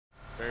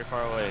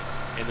very far away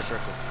in the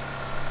circle.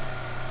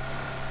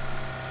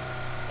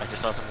 I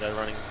just saw some guy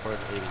running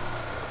towards 80.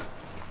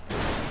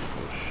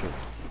 Oh shit.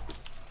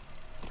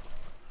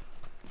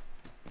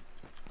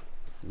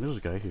 There's a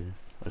guy here.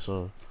 I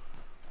saw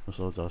a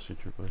Dacia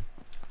trip by.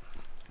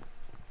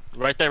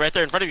 Right there, in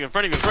front of you, in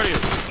front of you, in front of you.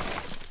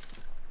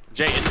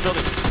 Jay, in the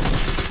building.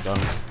 Got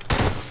him.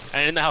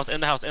 And in the house,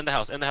 in the house, in the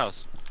house, in the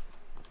house.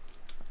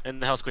 In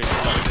the house, Queen.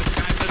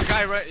 There's a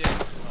guy right, yeah.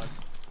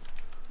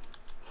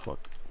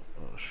 Fuck.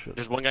 Oh shit.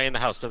 There's one guy in the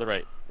house to the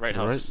right. Right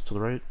house. Right? To the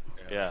right?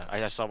 Yeah,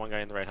 I saw one guy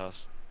in the right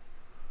house.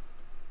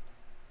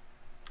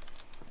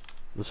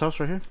 This house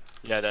right here?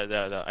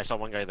 Yeah, I saw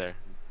one guy there.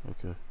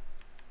 Okay.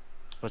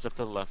 What's up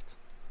to the left?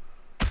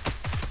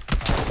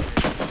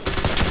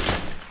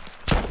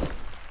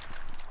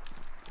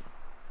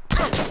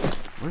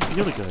 Where's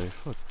the other guy?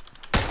 Fuck.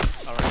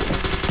 Alright.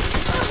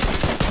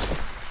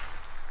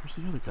 Where's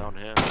the other guy? Down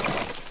him.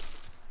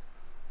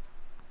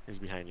 He's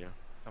behind you.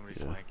 Somebody's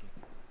Yeah. flanking.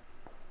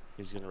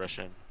 He's gonna rush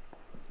in.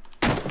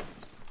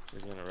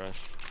 He's gonna rush.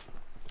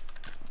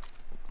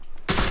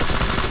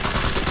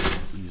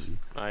 Easy.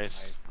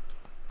 Nice.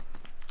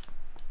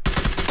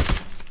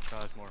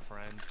 Cause more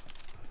friends.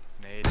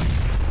 Made.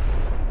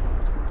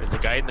 Is the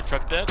guy in the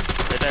truck dead?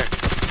 Right there.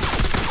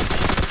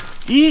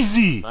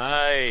 Easy!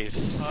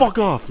 Nice. Fuck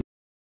off!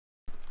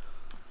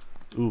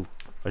 Ooh,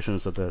 I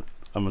shouldn't have said that.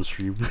 I'm on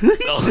stream.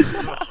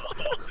 Oh.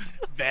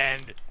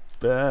 Banned.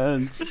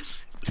 Banned.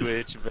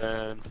 Twitch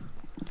banned.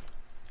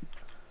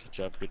 Good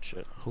job, good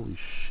shit. Holy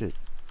shit.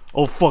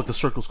 Oh fuck, the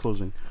circle's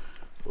closing.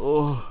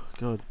 Oh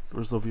god,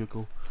 where's the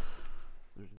vehicle?